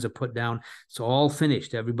demons are put down. It's all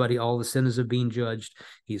finished. Everybody, all the sinners have been judged.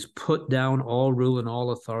 He's put down all rule and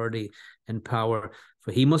all authority and power.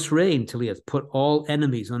 For he must reign till he hath put all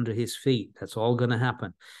enemies under his feet. That's all going to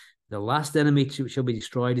happen. The last enemy shall be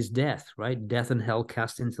destroyed is death, right? Death and hell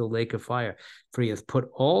cast into the lake of fire. For he hath put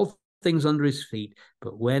all things under his feet.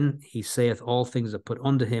 But when he saith all things are put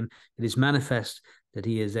under him, it is manifest that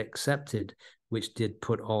he is accepted, which did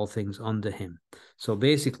put all things under him. So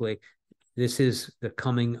basically, this is the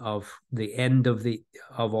coming of the end of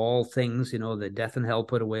all things, the death and hell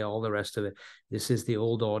put away, all the rest of it. This is the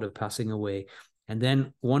old order passing away. And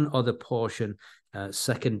then one other portion, 2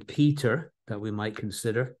 Peter, that we might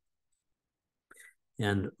consider.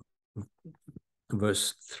 And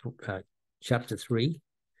chapter 3,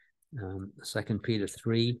 2 Peter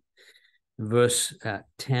 3, verse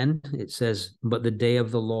 10, it says, but the day of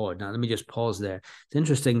the Lord. Now, let me just pause there. It's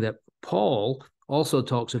interesting that Paul also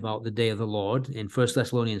talks about the day of the Lord in 1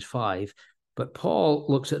 Thessalonians 5, but Paul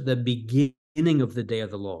looks at the beginning of the day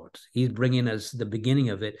of the Lord. He's bringing us the beginning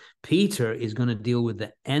of it. Peter is going to deal with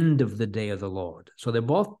the end of the day of the Lord. So they're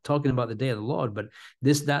both talking about the day of the Lord, but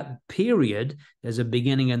that period, there's a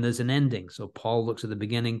beginning and there's an ending. So Paul looks at the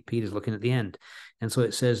beginning, Peter's looking at the end. And so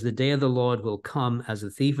it says, the day of the Lord will come as a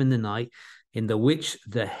thief in the night, in the which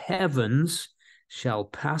the heavens shall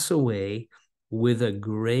pass away with a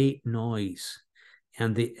great noise,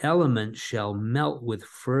 and the elements shall melt with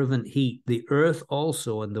fervent heat. The earth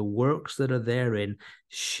also and the works that are therein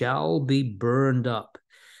shall be burned up.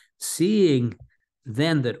 Seeing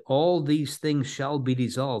then that all these things shall be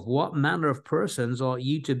dissolved, what manner of persons ought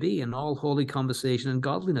you to be in all holy conversation and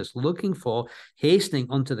godliness, looking for, hastening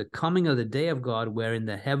unto the coming of the day of God, wherein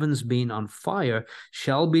the heavens being on fire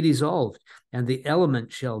shall be dissolved, and the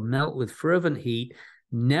elements shall melt with fervent heat.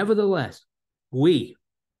 Nevertheless, we,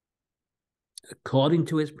 according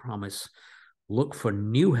to his promise, look for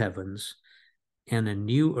new heavens and a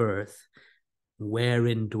new earth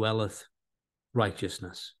wherein dwelleth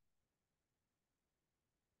righteousness.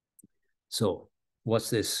 So, what's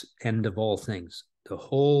this end of all things? The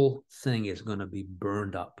whole thing is going to be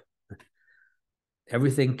burned up.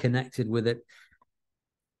 Everything connected with it.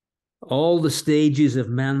 All the stages of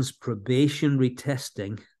man's probationary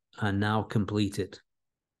testing are now completed.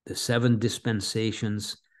 The 7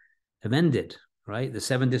 dispensations have ended, right? The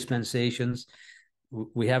 7 dispensations,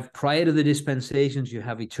 we have prior to the dispensations, you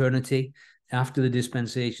have eternity. After the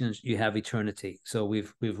dispensations, you have eternity. So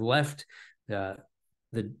we've left the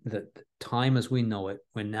time as we know it.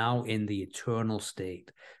 We're now in the eternal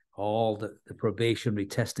state. All the probationary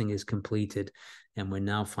testing is completed, and we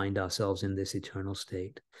now find ourselves in this eternal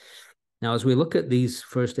state. Now, as we look at these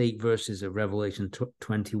first 8 verses of Revelation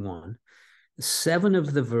 21, 7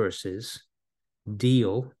 of the verses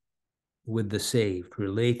deal with the saved,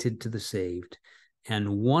 related to the saved,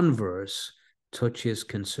 and 1 verse touches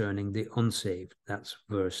concerning the unsaved. That's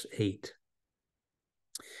verse 8.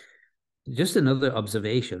 Just another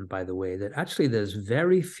observation, by the way, that actually there's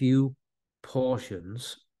very few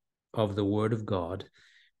portions of the Word of God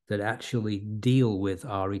that actually deal with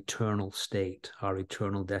our eternal state, our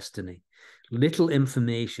eternal destiny. Little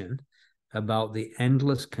information about the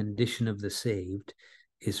endless condition of the saved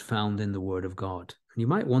is found in the Word of God. And you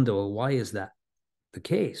might wonder, well, why is that the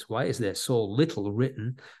case? Why is there so little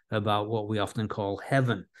written about what we often call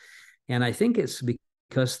heaven? And I think it's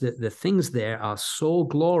because the things there are so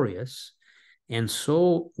glorious and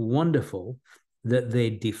so wonderful that they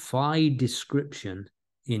defy description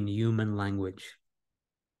in human language.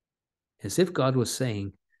 As if God was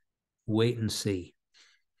saying, wait and see.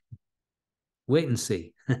 Wait and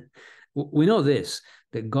see. We know this,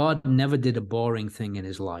 that God never did a boring thing in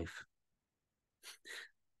his life.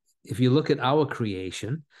 If you look at our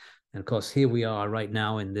creation, and of course, here we are right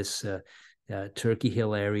now in this Turkey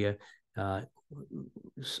Hill area,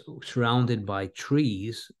 surrounded by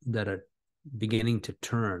trees that are beginning to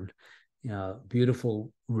turn,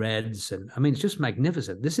 beautiful reds, and I mean, it's just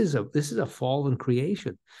magnificent. This is a fallen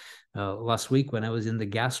creation. Last week when I was in the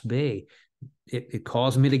Gas Bay, it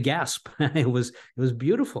caused me to gasp. It was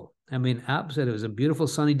beautiful. I mean, absolutely, it was a beautiful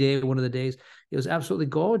sunny day. One of the days, it was absolutely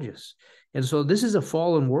gorgeous. And so this is a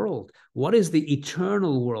fallen world. What is the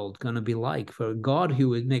eternal world going to be like for God,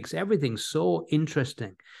 who makes everything so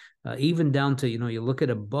interesting? even down to, you look at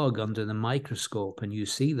a bug under the microscope and you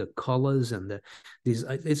see the colors and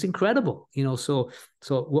it's incredible. So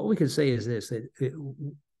what we can say is this, that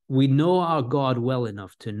we know our God well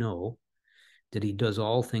enough to know that he does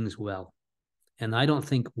all things well. And I don't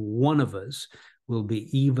think one of us will be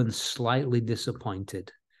even slightly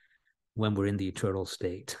disappointed when we're in the eternal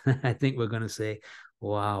state. I think we're going to say,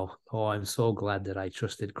 wow, I'm so glad that I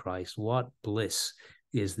trusted Christ. What bliss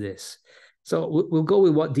is this? So we'll go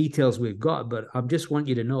with what details we've got, but I just want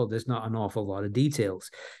you to know there's not an awful lot of details.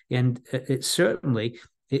 And it certainly,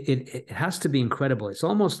 it has to be incredible. It's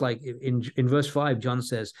almost like in verse 5, John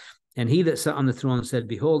says, and he that sat on the throne said,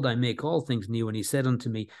 behold, I make all things new. And he said unto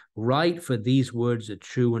me, write, for these words are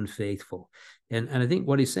true and faithful. And I think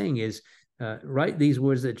what he's saying is, write these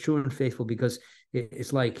words that are true and faithful, because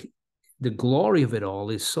it's like the glory of it all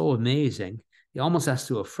is so amazing. He almost has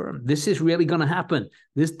to affirm, this is really going to happen.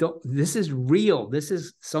 This is real. This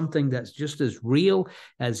is something that's just as real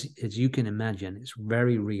as you can imagine. It's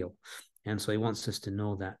very real. And so he wants us to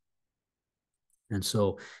know that. And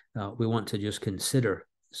so we want to just consider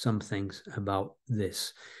some things about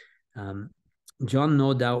this. John,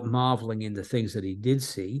 no doubt, marveling in the things that he did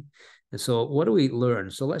see. And so what do we learn?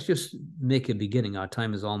 So let's just make a beginning. Our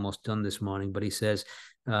time is almost done this morning, but he says,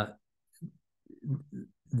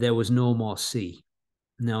 there was no more sea.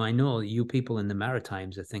 Now, I know you people in the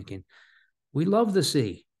Maritimes are thinking, we love the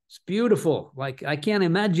sea. It's beautiful. Like, I can't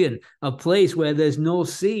imagine a place where there's no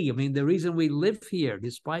sea. I mean, the reason we live here,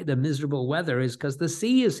 despite the miserable weather, is because the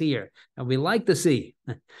sea is here and we like the sea.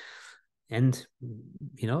 And,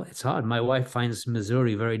 it's hard. My wife finds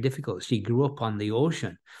Missouri very difficult. She grew up on the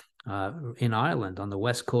ocean in Ireland, on the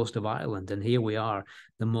west coast of Ireland. And here we are,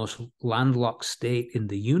 the most landlocked state in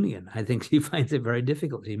the Union. I think she finds it very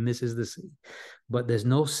difficult. She misses the sea. But there's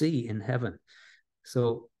no sea in heaven.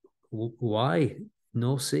 So why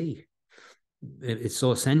no sea? It's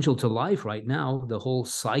so essential to life right now, the whole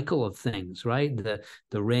cycle of things, right?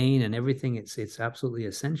 The rain and everything, it's absolutely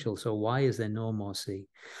essential. So why is there no more sea?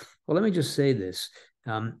 Well, let me just say this,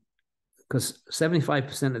 because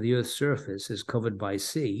 75% of the Earth's surface is covered by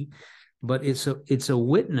sea, but it's a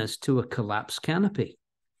witness to a collapsed canopy,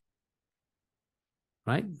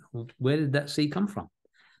 right? Where did that sea come from?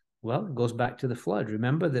 Well, it goes back to the flood.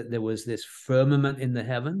 Remember that there was this firmament in the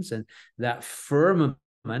heavens, and that firmament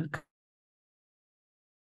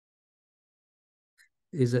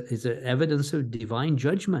is an evidence of divine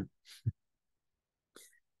judgment.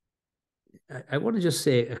 I want to just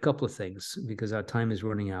say a couple of things because our time is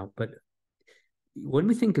running out. But when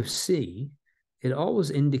we think of sea, it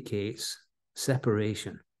always indicates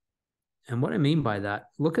separation. And what I mean by that,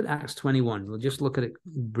 look at Acts 21. We'll just look at it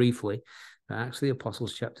briefly. Acts of the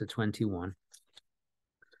Apostles, chapter 21.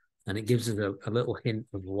 And it gives us a little hint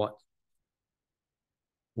of what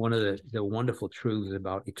one of the wonderful truths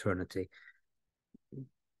about eternity.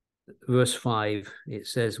 Verse 5, it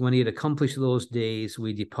says, when he had accomplished those days,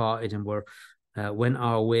 we departed and went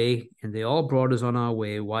our way, and they all brought us on our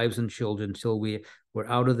way, wives and children, till we were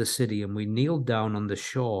out of the city, and we kneeled down on the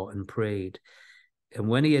shore and prayed. And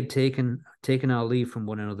when he had taken our leave from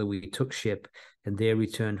one another, we took ship, and there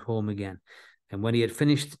returned home again. And when he had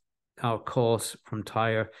finished our course from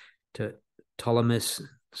Tyre to Ptolemais,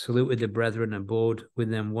 saluted the brethren, and abode with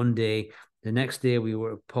them one day. The next day we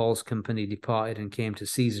were Paul's company, departed and came to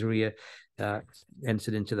Caesarea,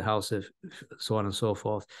 entered into the house of so on and so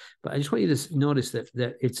forth. But I just want you to notice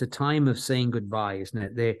that it's a time of saying goodbye,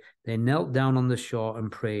 isn't it? They knelt down on the shore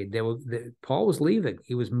and prayed. Paul was leaving.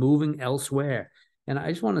 He was moving elsewhere. And I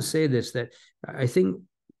just want to say this, that I think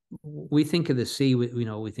we think of the sea,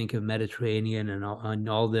 we think of Mediterranean and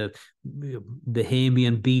all the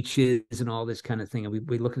Bahamian beaches and all this kind of thing. And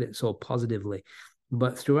we look at it so positively.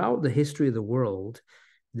 But throughout the history of the world,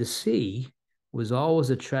 the sea was always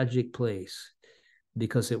a tragic place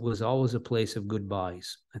because it was always a place of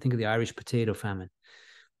goodbyes. I think of the Irish potato famine,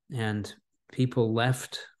 and people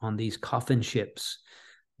left on these coffin ships,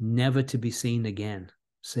 never to be seen again,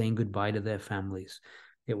 saying goodbye to their families.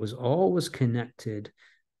 It was always connected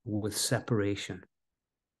with separation,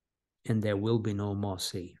 and there will be no more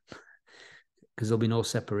sea because there'll be no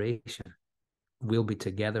separation. We'll be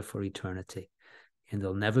together for eternity. And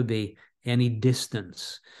there'll never be any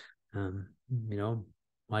distance.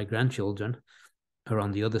 My grandchildren are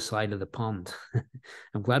on the other side of the pond.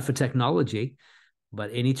 I'm glad for technology,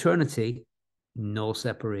 but in eternity, no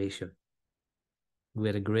separation. We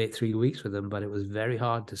had a great 3 weeks with them, but it was very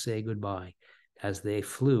hard to say goodbye as they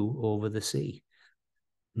flew over the sea.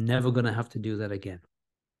 Never going to have to do that again.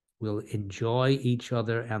 We'll enjoy each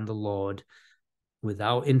other and the Lord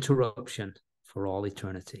without interruption for all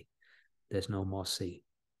eternity. There's no more sea.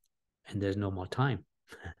 and there's no more time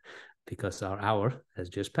because our hour has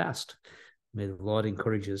just passed. May the Lord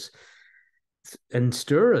encourage us and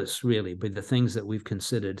stir us really with the things that we've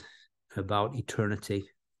considered about eternity.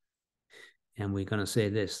 And we're going to say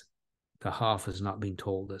this: the half has not been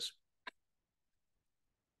told us.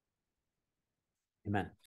 Amen.